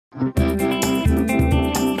Hey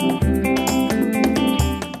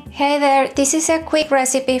there, this is a quick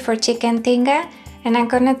recipe for chicken tinga and I'm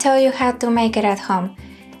gonna tell you how to make it at home.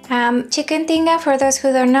 Chicken tinga, for those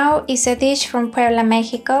who don't know, is a dish from Puebla,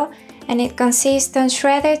 Mexico, and it consists of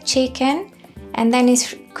shredded chicken and then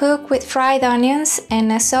is cooked with fried onions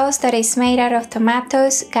and a sauce that is made out of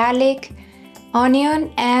tomatoes, garlic,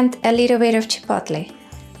 onion and a little bit of chipotle.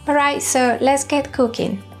 Alright, so let's get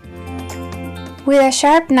cooking. With a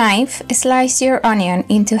sharp knife, slice your onion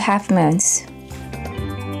into half moons.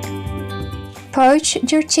 Poach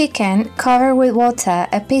your chicken, cover with water,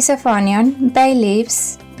 a piece of onion, bay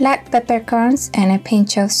leaves, black peppercorns and a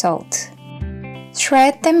pinch of salt.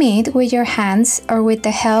 Shred the meat with your hands or with the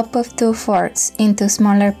help of 2 forks into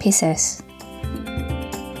smaller pieces.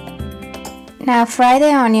 Now fry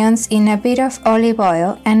the onions in a bit of olive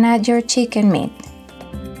oil and add your chicken meat.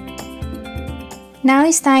 Now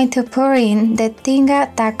it's time to pour in the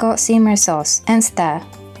tinga taco simmer sauce and stir.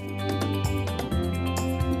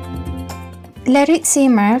 Let it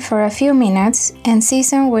simmer for a few minutes and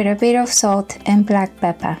season with a bit of salt and black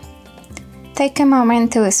pepper. Take a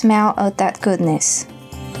moment to smell of that goodness.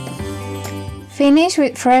 Finish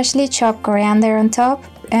with freshly chopped coriander on top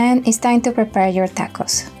and it's time to prepare your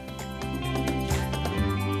tacos.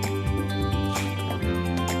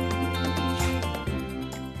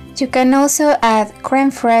 You can also add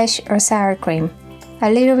creme fraiche or sour cream,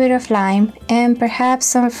 a little bit of lime and perhaps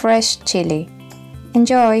some fresh chili.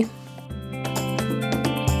 Enjoy!